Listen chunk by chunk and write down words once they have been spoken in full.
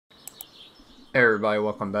Hey everybody,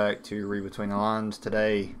 welcome back to Read Between the Lines.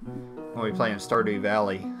 Today we'll be playing Stardew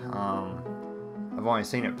Valley. I've only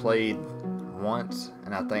seen it played once,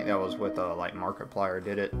 and I think that was with a Markiplier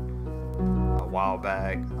did it a while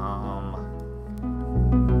back.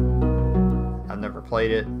 I've never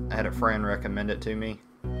played it. I had a friend recommend it to me,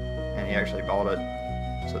 and he actually bought it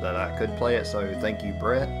so that I could play it. So thank you,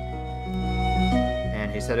 Brett.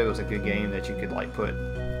 And he said it was a good game that you could put,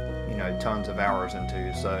 tons of hours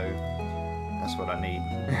into. So that's what I need.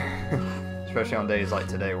 Especially on days like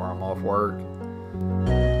today where I'm off work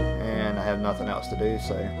and I have nothing else to do,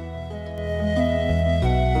 so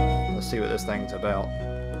let's see what this thing's about.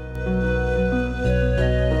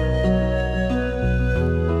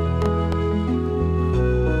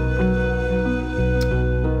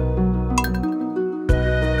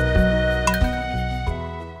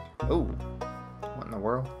 Oh, what in the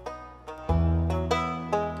world?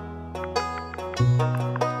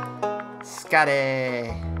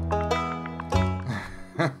 Scotty!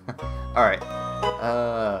 Alright.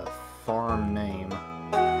 Farm name. I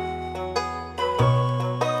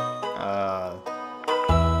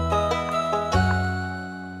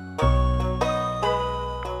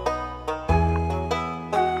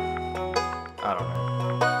don't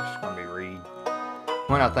know. It's just gonna be Reed.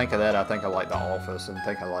 When I think of that, I think of The Office and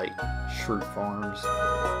think of Shroot Farms.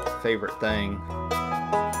 Favorite thing.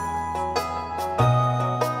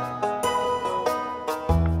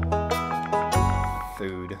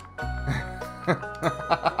 Food.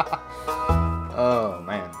 Oh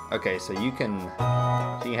man. Okay, so you can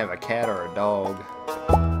have a cat or a dog.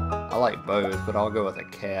 I like both, but I'll go with a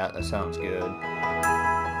cat. That sounds good.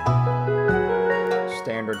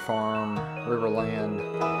 Standard farm, Riverland,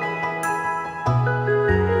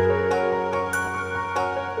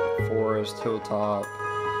 forest, hilltop,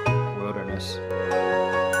 wilderness.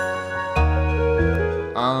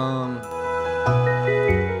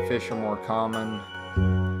 Fish are more common.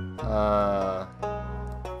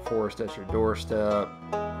 Forest at your doorstep.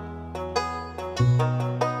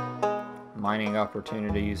 Mining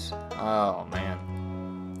opportunities. Oh man.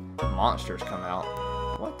 Monsters come out.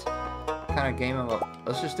 What kind of game am I?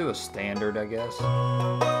 Let's just do a standard, I guess.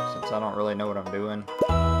 Since I don't really know what I'm doing.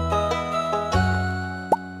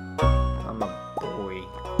 I'm a boy.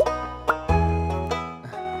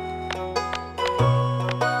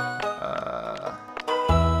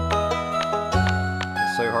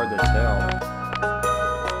 It's so hard to tell.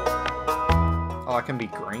 Oh, I can be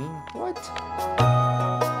green? What?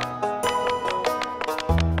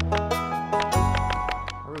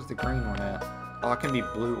 Where's the green one at? Oh, I can be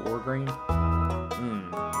blue or green?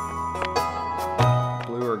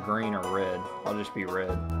 Blue or green or red. I'll just be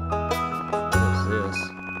red. What is this?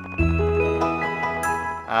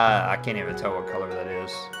 I can't even tell what color that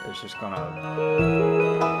is. It's just gonna...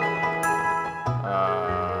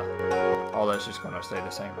 oh, that's just gonna stay the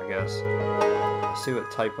same, I guess. Let's see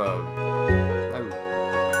what type of... Oh.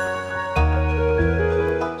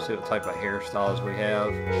 See what type of hairstyles we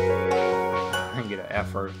have. And get an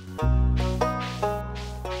afro.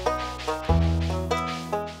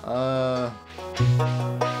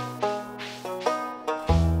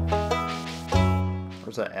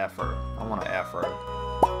 Where's that afro? I want an afro.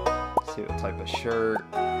 Let's see what type of shirt.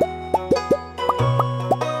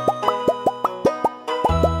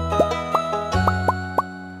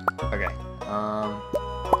 Okay.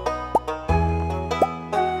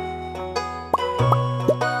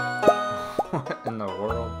 What in the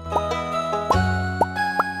world?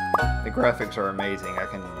 The graphics are amazing. I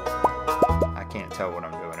can't tell what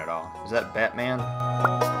I'm doing at all. Is that Batman?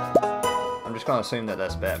 I'm just gonna assume that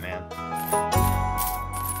that's Batman.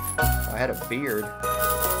 I had a beard.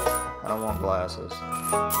 I don't want glasses.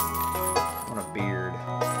 I want a beard.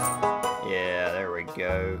 Yeah, there we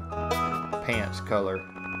go. Pants color.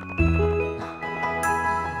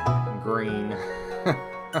 Green.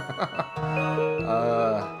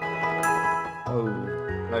 Oh,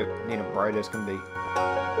 nope, need a bright as can be.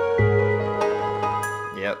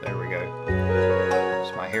 Yep, there we go.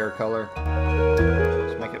 It's my hair color.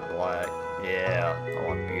 Let's make it black. Yeah, I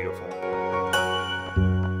want beautiful.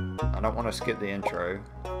 I don't want to skip the intro.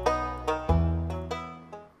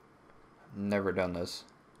 Never done this.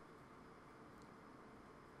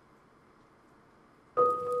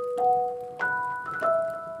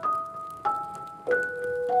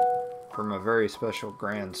 From a very special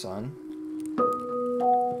grandson.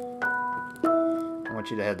 I want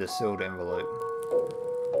you to have this sealed envelope.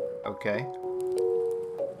 Okay.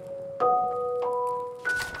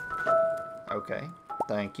 Okay.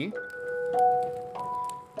 Thank you.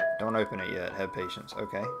 Don't open it yet. Have patience.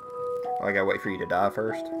 Okay. Oh, I gotta wait for you to die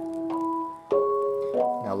first.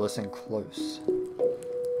 Now listen close.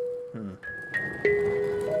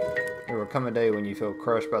 There will come a day when you feel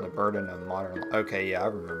crushed by the burden of modern life. Okay, yeah, I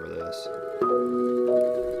remember this.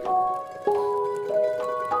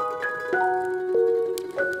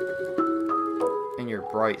 And your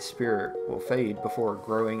bright spirit will fade before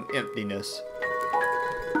growing emptiness.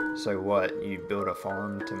 So what? You build a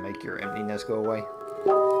farm to make your emptiness go away?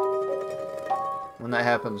 When that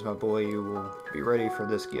happens, my boy, you will be ready for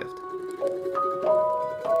this gift.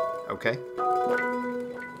 Okay.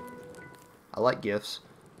 I like gifts.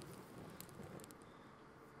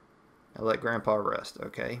 I let Grandpa rest,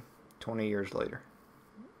 okay? 20 years later.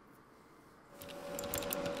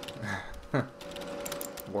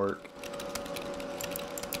 Work.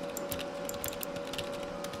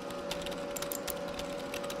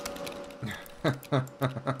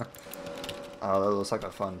 Oh, that looks like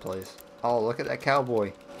a fun place. Oh, look at that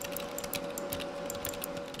cowboy.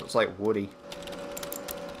 Looks like Woody.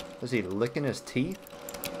 Was he licking his teeth?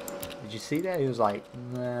 Did you see that? He was like,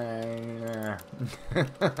 nah.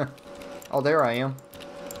 Oh, there I am.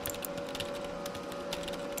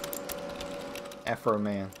 Afro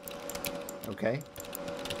Man. Okay.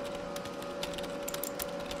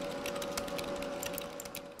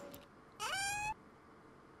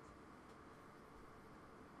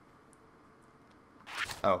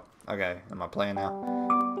 Oh, okay. Am I playing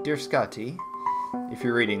now? Dear Scotty, if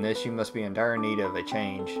you're reading this, you must be in dire need of a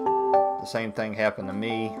change. The same thing happened to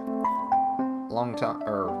me long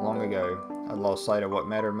ago. I lost sight of what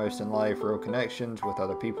mattered most in life, real connections with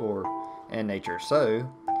other people and nature. So,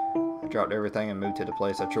 I dropped everything and moved to the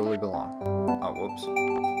place I truly belong. Oh, whoops.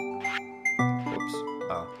 Whoops.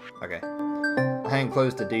 Oh, okay. I hang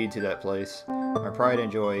close the deed to that place. My pride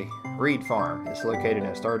and joy, Reed Farm. It's located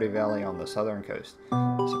in Stardew Valley on the southern coast.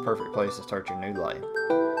 It's a perfect place to start your new life.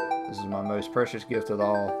 This is my most precious gift of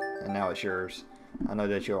all, and now it's yours. I know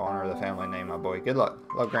that you'll honor the family name, my boy. Good luck.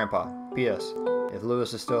 Love, Grandpa. P.S. If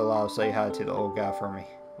Lewis is still alive, say hi to the old guy for me.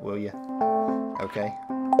 Will ya? Okay.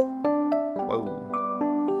 Whoa.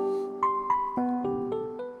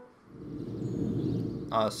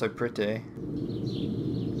 Oh, it's so pretty.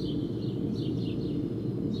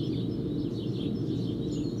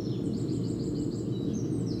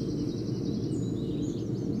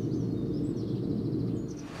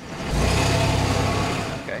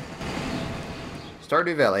 Okay.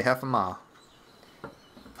 Stardew Valley, half a mile.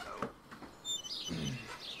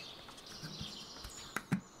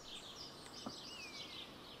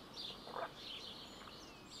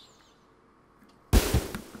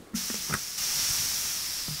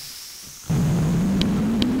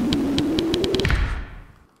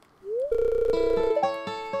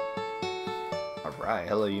 Alright,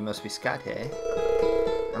 hello, you must be Scott, hey?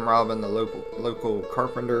 I'm Robin, the local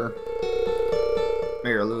carpenter.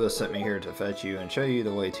 Mayor Lewis sent me here to fetch you and show you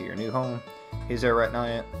the way to your new home. He's there right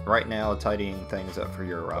now tidying things up for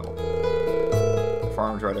your arrival. The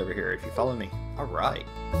farm's right over here if you follow me. Alright.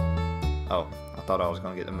 Oh, I thought I was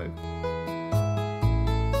going to get the move.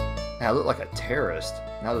 Now, I look like a terrorist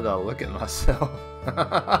now that I look at myself.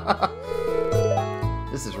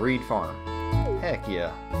 This is Reed Farm. Heck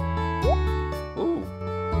yeah. Ooh.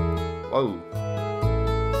 Whoa.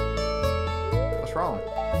 What's wrong?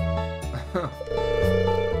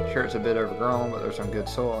 Sure, it's a bit overgrown, but there's some good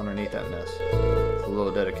soil underneath that mess. With a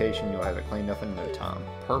little dedication, you'll have it cleaned up in no time.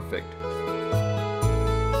 Perfect.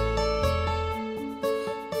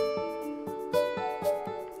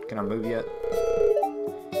 Can I move yet?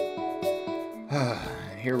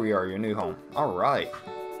 Here we are, your new home. Alright.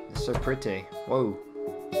 It's so pretty. Whoa.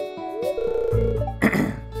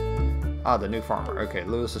 Ah, the new farmer. Okay,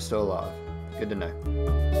 Lewis is still alive. Good to know.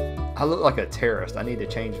 I look like a terrorist. I need to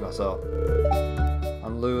change myself.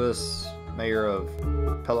 I'm Lewis, mayor of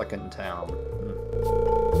Pelican Town.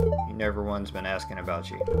 Everyone's been asking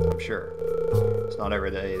about you, I'm sure. It's not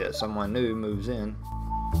every day that someone new moves in.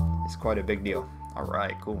 It's quite a big deal.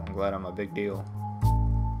 Alright, cool. I'm glad I'm a big deal.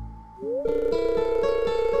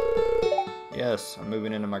 Yes, I'm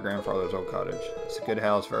moving into my grandfather's old cottage. It's a good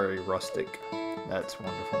house, very rustic. That's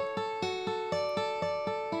wonderful.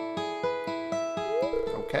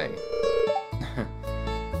 Okay.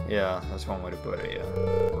 Yeah, that's one way to put it, yeah.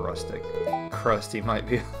 Rustic. Crusty might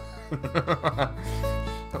be.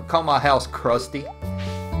 Don't call my house crusty.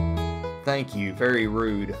 Thank you, very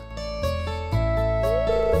rude.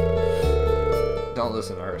 Don't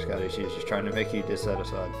listen to her, Scotty. She's just trying to make you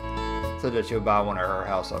dissatisfied so that you'll buy one of her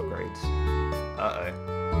house upgrades. Uh-oh.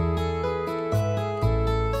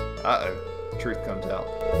 Uh-oh. Truth comes out.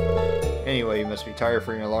 Anyway, you must be tired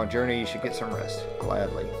from your long journey. You should get some rest.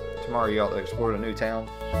 Gladly. Tomorrow you ought to explore the new town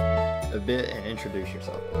a bit and introduce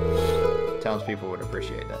yourself. Town townspeople would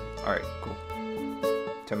appreciate that. Alright, cool.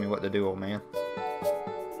 Tell me what to do, old man.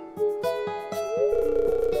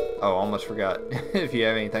 Oh, almost forgot. If you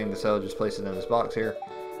have anything to sell, just place it in this box here.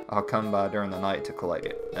 I'll come by during the night to collect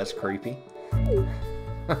it. That's creepy.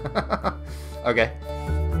 Okay.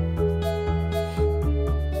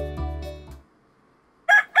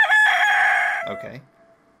 Okay.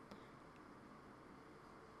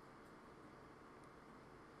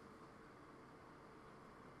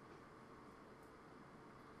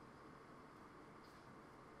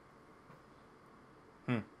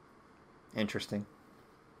 Interesting.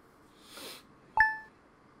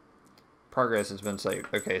 Progress has been saved.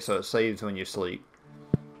 Okay, so it saves when you sleep.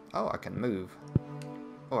 Oh, I can move.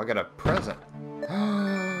 Oh, I got a present.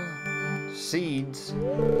 Seeds.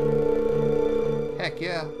 Heck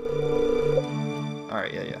yeah.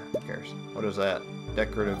 Alright, yeah. Who cares? What is that?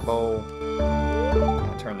 Decorative bowl.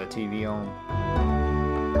 I'll turn the TV on.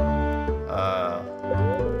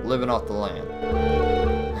 Living off the land.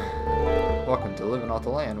 Welcome to Living Off the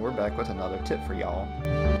Land. We're back with another tip for y'all.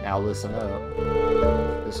 Now listen up.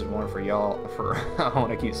 This is one for y'all. I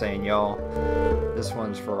want to keep saying y'all. This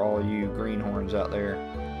one's for all you greenhorns out there.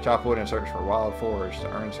 Chop wood and search for wild forage to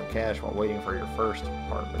earn some cash while waiting for your first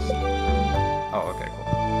harvest. Oh, okay, cool.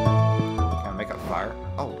 Can I make a fire?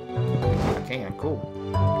 Oh, I can. Cool.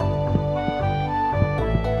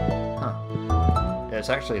 Huh. Yeah, it's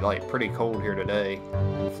actually like pretty cold here today.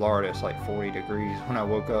 In Florida, it's like 40 degrees when I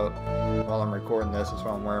woke up. While I'm recording this, that's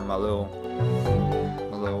why I'm wearing my little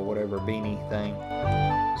whatever beanie thing.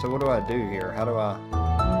 So what do I do here? How do I...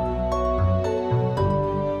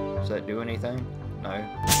 Does that do anything? No.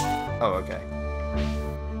 Oh, okay.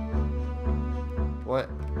 What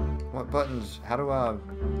buttons? How do I...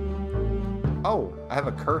 Oh, I have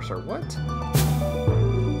a cursor. What?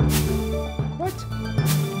 What?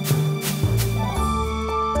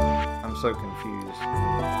 I'm so confused.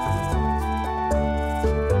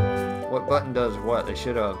 What button does what? They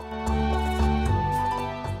should have...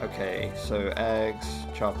 Okay, so axe,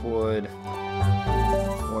 chop wood,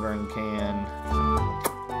 watering can,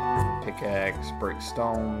 pickaxe, break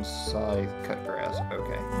stones, scythe, cut grass.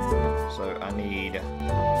 Okay, so I need...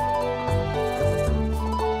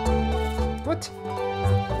 What?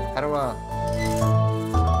 How do I...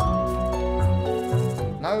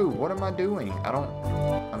 No, what am I doing?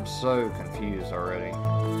 I'm so confused already.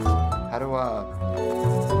 How do I...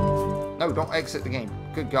 No, don't exit the game.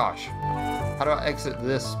 Good gosh. How do I exit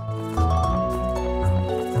this?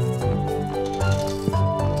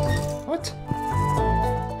 What?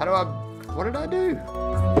 How do I... What did I do?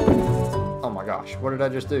 Oh my gosh, what did I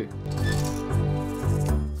just do?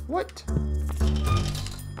 What?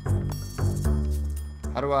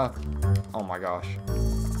 How do I... Oh my gosh.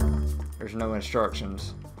 There's no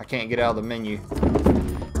instructions. I can't get out of the menu.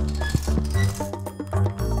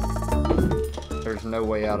 There's no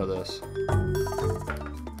way out of this.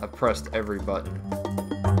 I've pressed every button.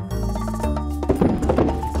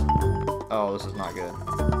 Oh, this is not good.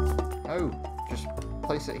 Oh, just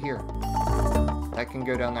place it here. That can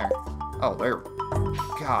go down there. Oh, there.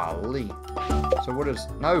 Golly. So what is...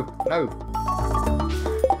 No!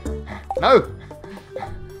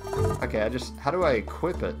 Okay, how do I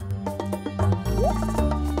equip it?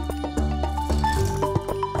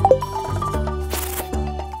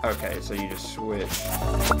 Okay, so you just switch.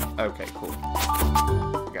 Okay, cool.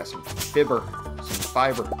 Got some fiber.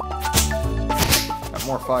 Got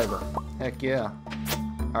more fiber. Heck yeah.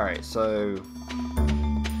 Alright, so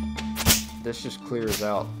this just clears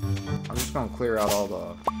out. I'm just gonna clear out all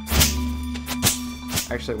the...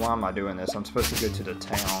 Actually, why am I doing this? I'm supposed to go to the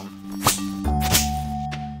town.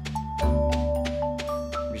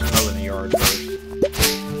 I'm just mowing the yard first.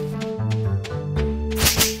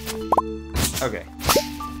 Okay.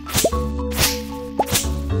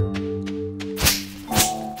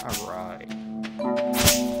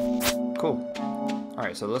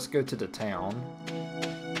 Alright, so let's go to the town.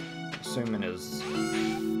 Assuming is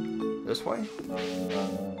this way?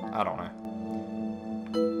 I don't know.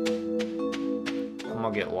 I'm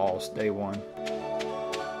gonna get lost day one.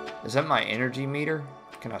 Is that my energy meter?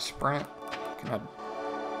 Can I sprint? Can I...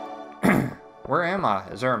 Where am I?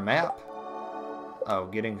 Is there a map? Oh,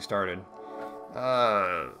 getting started.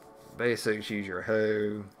 Basics, use your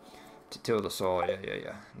hoe to till the soil.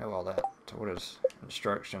 Yeah. Know all that. So what is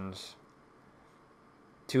instructions?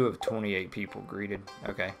 2 of 28 people greeted.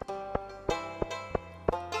 Okay.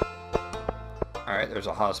 Alright, there's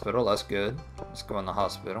a hospital. That's good. Let's go in the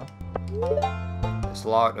hospital. It's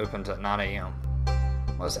locked. Opens at 9 a.m.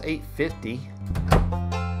 Well, it's 8:50.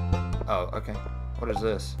 Oh, okay. What is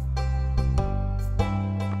this?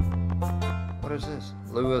 What What is this?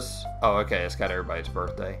 Lewis. Oh, okay. It's got everybody's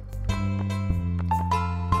birthday.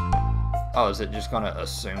 Oh, is it just gonna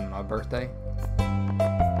assume my birthday?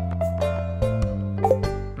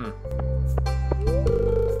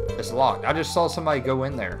 It's locked. I just saw somebody go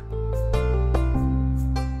in there.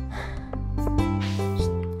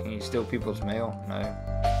 Can you steal people's mail? No.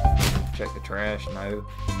 Check the trash? No.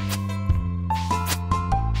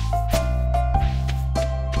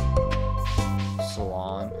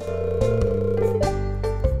 Salon.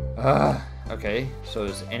 Okay. So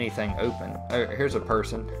is anything open? Oh, here's a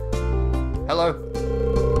person. Hello.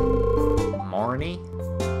 Marnie?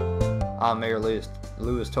 Mayor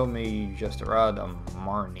Lewis told me you just arrived on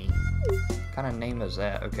Marnie. What kind of name is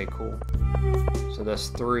that? Okay, cool. So that's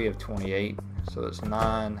 3 of 28. So it's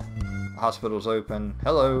 9. Hospital's open.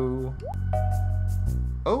 Hello.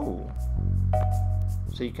 Oh.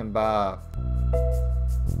 So you can buy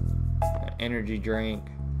an energy drink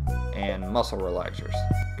and muscle relaxers.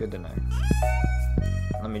 Good to know.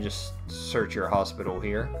 Let me just search your hospital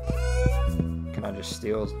here. Can I just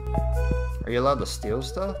steal? Are you allowed to steal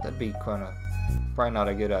stuff? That'd be kind of probably not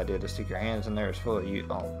a good idea to stick your hands in there. It's full of you.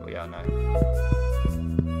 Oh, yeah, no.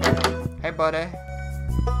 Hey, buddy.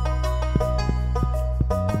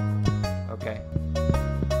 Okay.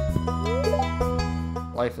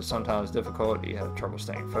 Life is sometimes difficult. You have trouble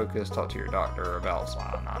staying focused. Talk to your doctor about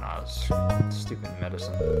stupid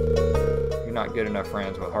medicine. You're not good enough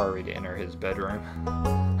friends with Harvey to enter his bedroom.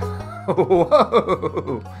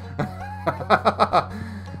 Whoa!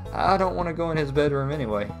 I don't want to go in his bedroom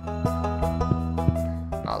anyway.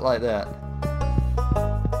 Not like that.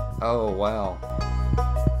 Oh, wow.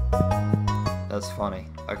 That's funny.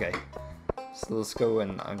 Okay. So let's go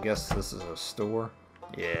and I guess this is a store.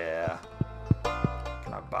 Yeah.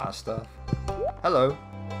 Can I buy stuff? Hello.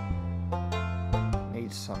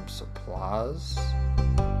 Need some supplies.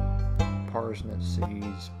 Parsnip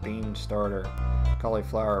seeds, bean starter,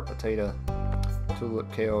 cauliflower, potato, tulip,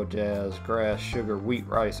 kale, jazz, grass, sugar, wheat,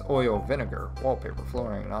 rice, oil, vinegar, wallpaper,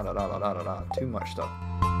 flooring, too much stuff.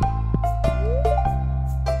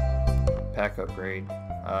 Pack upgrade.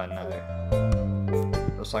 No.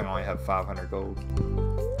 Looks like I only have 500 gold.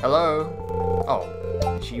 Hello? Oh,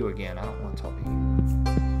 it's you again. I don't want to talk to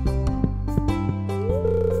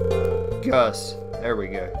you. Gus. There we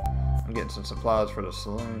go. I'm getting some supplies for the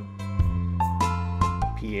saloon.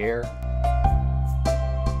 Pierre's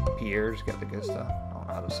got the good stuff. I don't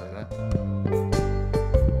know how to say that.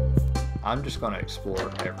 I'm just going to explore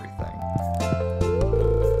everything.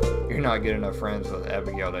 You're not good enough friends with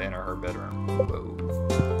Abigail to enter her bedroom. Whoa.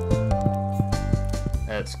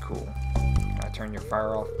 That's cool. Can I turn your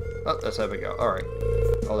fire off? Oh, that's Abigail. Alright.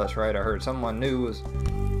 Oh, that's right. I heard someone new was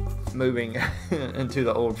moving into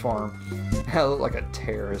the old farm. I look like a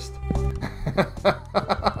terrorist.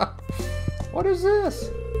 What is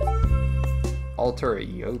this? Altar at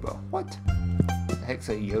Yoba. What? The heck's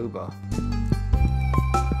a Yoba?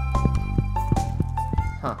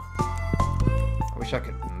 Huh. I wish I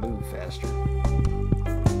could move faster.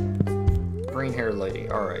 Green hair lady.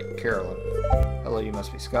 Alright, Carolyn. Hello, you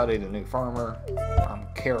must be Scotty, the new farmer. I'm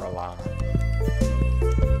Caroline.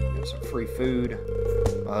 Got some free food.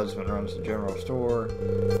 My husband runs the general store.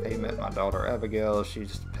 He met my daughter Abigail.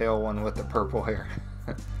 She's the pale one with the purple hair.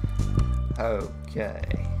 Okay.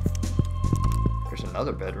 There's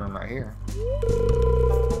another bedroom right here.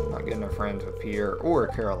 Not good enough friends with Pierre or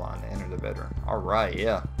Caroline to enter the bedroom. Alright,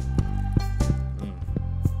 yeah.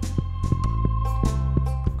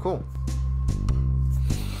 Cool.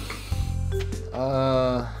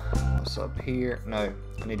 What's up here? No,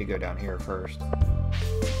 I need to go down here first.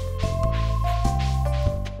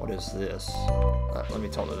 What is this? Let me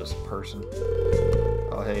talk to this person.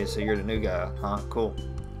 Oh, hey, so you're the new guy, huh? Cool.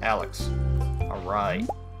 Alex. Alright.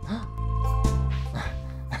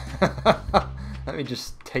 Let me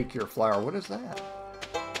just take your flower. What is that?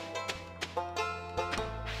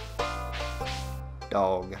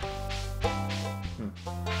 Dog.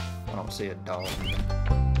 I don't see a dog.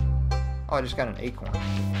 Oh, I just got an acorn.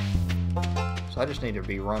 So I just need to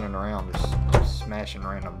be running around just smashing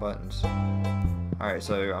random buttons. Alright,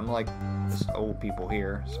 so I'm like this old people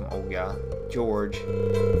here. Some old guy. George.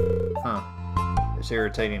 Huh. It's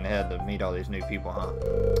irritating to have to meet all these new people, huh?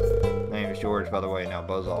 My name is George, by the way. Now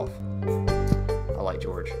buzz off. I like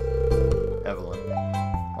George. Evelyn.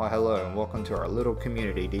 Why, hello, and welcome to our little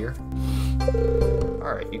community, dear.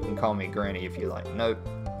 Alright, you can call me Granny if you like. Nope,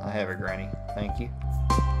 I have a Granny. Thank you.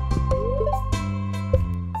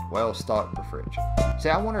 Well-stocked fridge. See,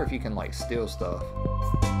 I wonder if you can, like, steal stuff.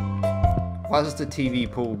 Why is the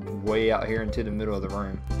TV pulled way out here into the middle of the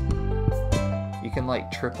room? You can,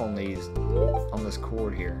 like, trip on these, on this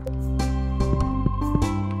cord here.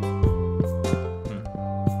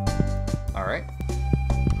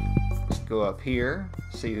 go up here,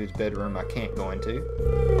 see whose bedroom I can't go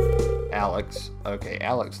into. Alex. Okay,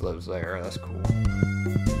 Alex lives there. That's cool.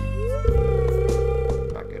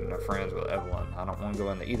 Not good enough friends with Evelyn. I don't want to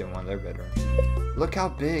go into either one of their bedrooms. Look how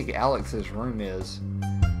big Alex's room is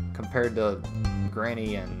compared to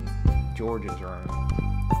Granny and George's room.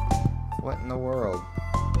 What in the world?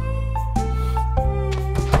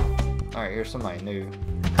 Alright, here's somebody new.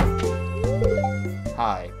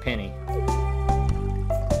 Hi, Penny.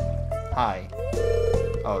 Hi.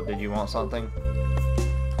 Oh, did you want something?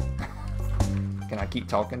 Can I keep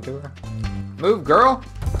talking to her? Move, girl!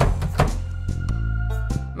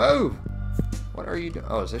 Move! What are you doing?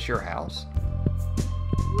 Oh, is this your house?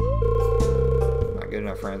 Not good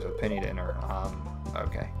enough friends with Penny to enter.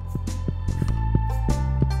 Okay.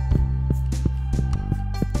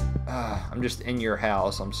 I'm just in your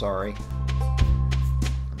house. I'm sorry.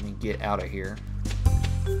 Let me get out of here.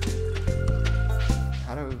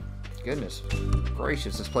 How do... Goodness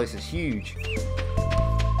gracious, this place is huge.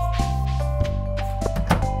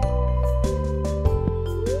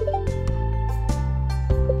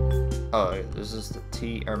 Oh, this is the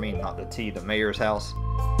T, I mean not the T, the mayor's house.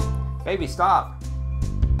 Baby, stop!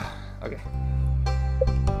 Okay.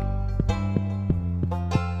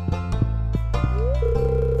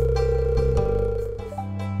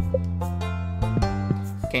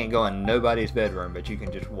 Can't go in nobody's bedroom, but you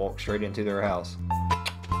can just walk straight into their house.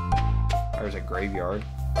 There's a graveyard.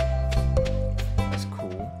 That's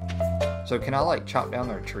cool. So can I like chop down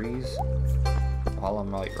their trees while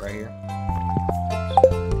I'm like right here?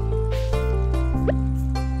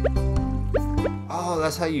 Oh,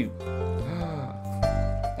 that's how you...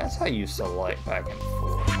 That's how you select back and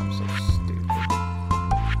forth. I'm so stupid.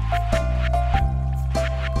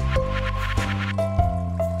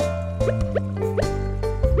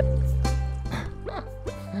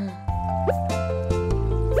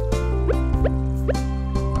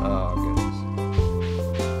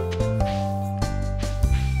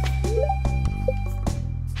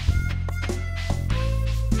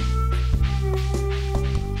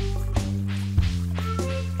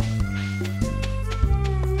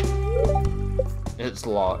 It's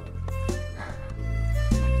locked.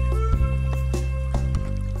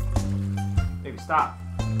 Baby, stop.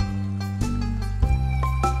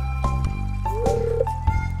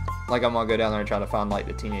 Like I'm gonna go down there and try to find like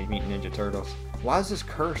the Teenage Mutant Ninja Turtles. Why is this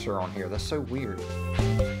cursor on here? That's so weird.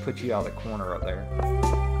 Put you out of the corner up there.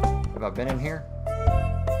 Have I been in here?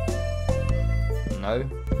 No?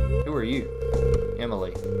 Who are you?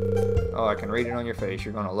 Emily. Oh, I can read it on your face.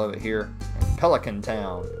 You're gonna love it here in Pelican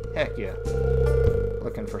Town. Heck yeah.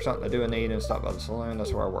 Looking for something to do and eat and stop by the saloon.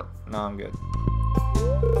 That's where I work. No, I'm good.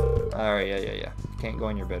 Alright, yeah. Can't go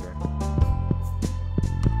in your bedroom.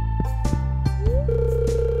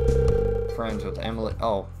 Friends with Emily.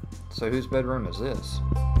 Oh, so whose bedroom is this?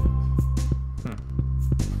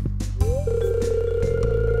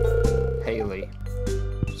 Haley.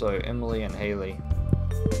 So Emily and Haley.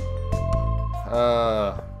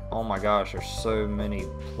 Oh my gosh, there's so many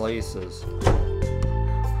places.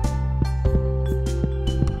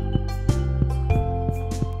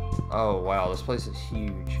 Oh wow, this place is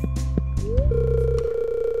huge.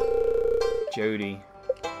 Jody.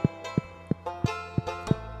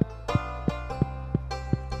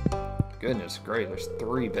 Goodness great, there's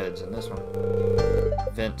 3 beds in this one.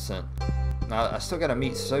 Vincent. Now I still gotta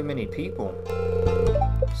meet so many people.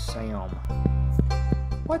 Sam.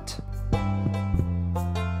 What?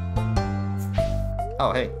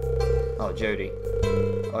 Oh hey. Oh Jody.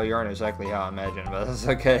 Oh, you aren't exactly how I imagined, but that's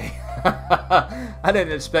okay. I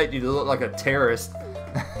didn't expect you to look like a terrorist.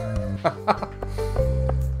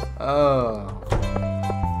 Oh.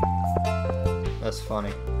 That's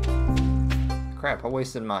funny. Crap, I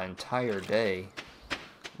wasted my entire day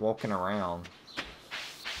walking around.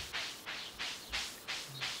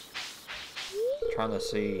 Trying to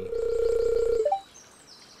see.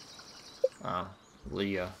 Oh,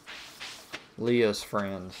 Leah. Leah's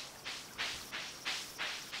friends.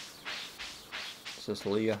 Is this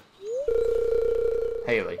Leah?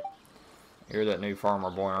 Haley. You're that new farmer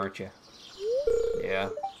boy, aren't you? Yeah.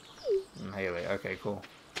 I'm Haley. Okay, cool.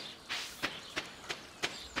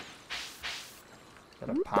 Is that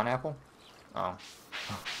a pineapple? Oh.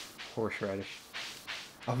 Horseradish.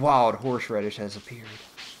 A wild horseradish has appeared.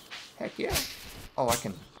 Heck yeah. Oh, I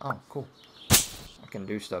can... Oh, cool. I can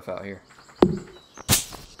do stuff out here.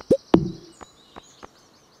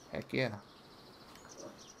 Heck yeah.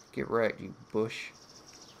 Get wrecked, you bush.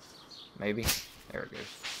 Maybe. There it goes.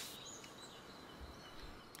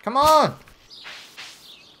 Come on!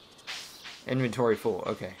 Inventory full.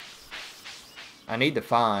 Okay. I need to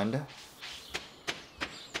find...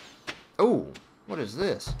 Oh, what is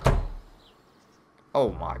this?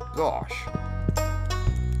 Oh my gosh.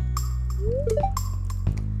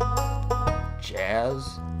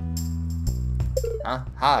 Jazz? Huh?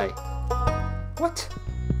 Hi. What?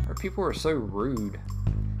 Or people are so rude.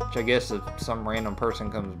 Which I guess if some random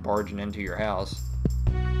person comes barging into your house.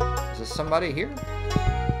 Is there somebody here?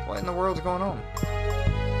 What in the world's going on?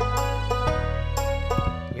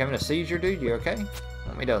 You having a seizure, dude? You okay?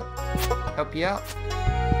 Want me to help you out?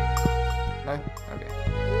 No? Okay.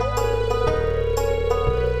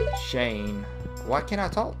 Shane. Why can't I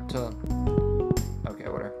talk to... Okay,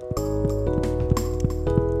 whatever.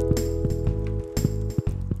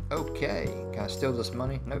 Okay. Can I steal this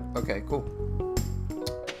money? Nope. Okay, cool.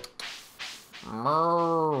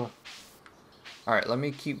 Alright, let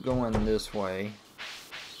me keep going this way.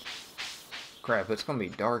 Crap, it's gonna be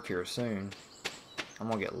dark here soon. I'm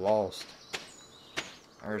gonna get lost.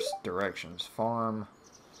 There's directions. Farm.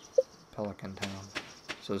 Pelican Town.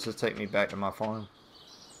 So does this take me back to my farm?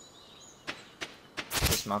 Is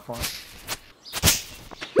this my farm?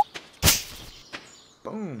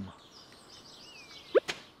 Boom.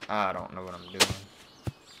 I don't know what I'm doing.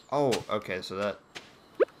 Oh, okay, so that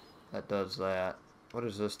does that. What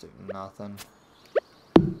does this do? Nothing.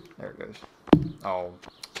 There it goes. Oh.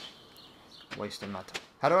 Wasting my time.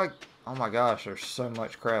 How do I... Oh my gosh, there's so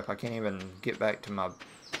much crap. I can't even get back to my...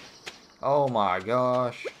 Oh my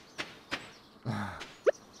gosh.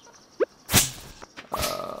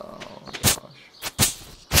 Oh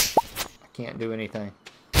gosh. I can't do anything.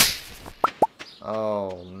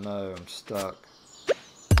 Oh no, I'm stuck.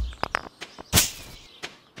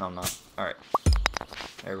 No, I'm not. Alright.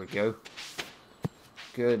 There we go.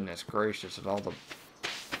 Goodness gracious, at all the...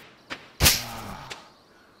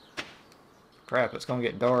 Crap, it's gonna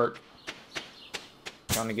get dark.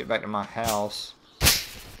 Trying to get back to my house.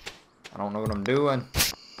 I don't know what I'm doing.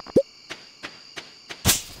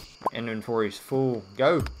 My inventory's full.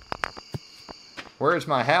 Go! Where's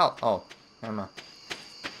my house? Oh, never mind.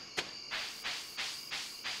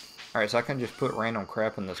 Alright, so I can just put random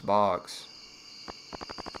crap in this box.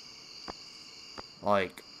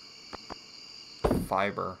 Like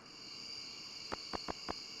fiber.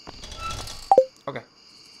 Okay.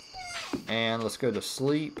 And let's go to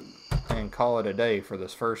sleep and call it a day for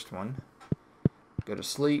this first one. Go to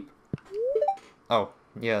sleep. Oh,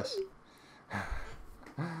 yes.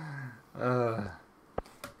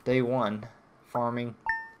 Day 1. Farming.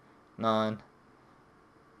 None.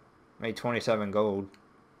 Made 27 gold.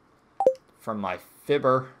 From my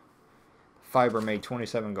fibber. Fiber made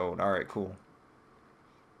 27 gold. Alright, cool.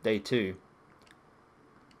 Day 2.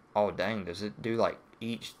 Oh, dang. Does it do, like,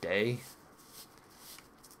 each day?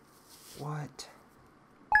 What?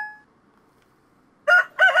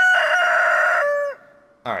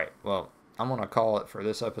 Alright, well, I'm going to call it for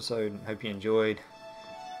this episode. Hope you enjoyed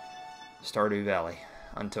Stardew Valley.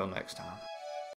 Until next time.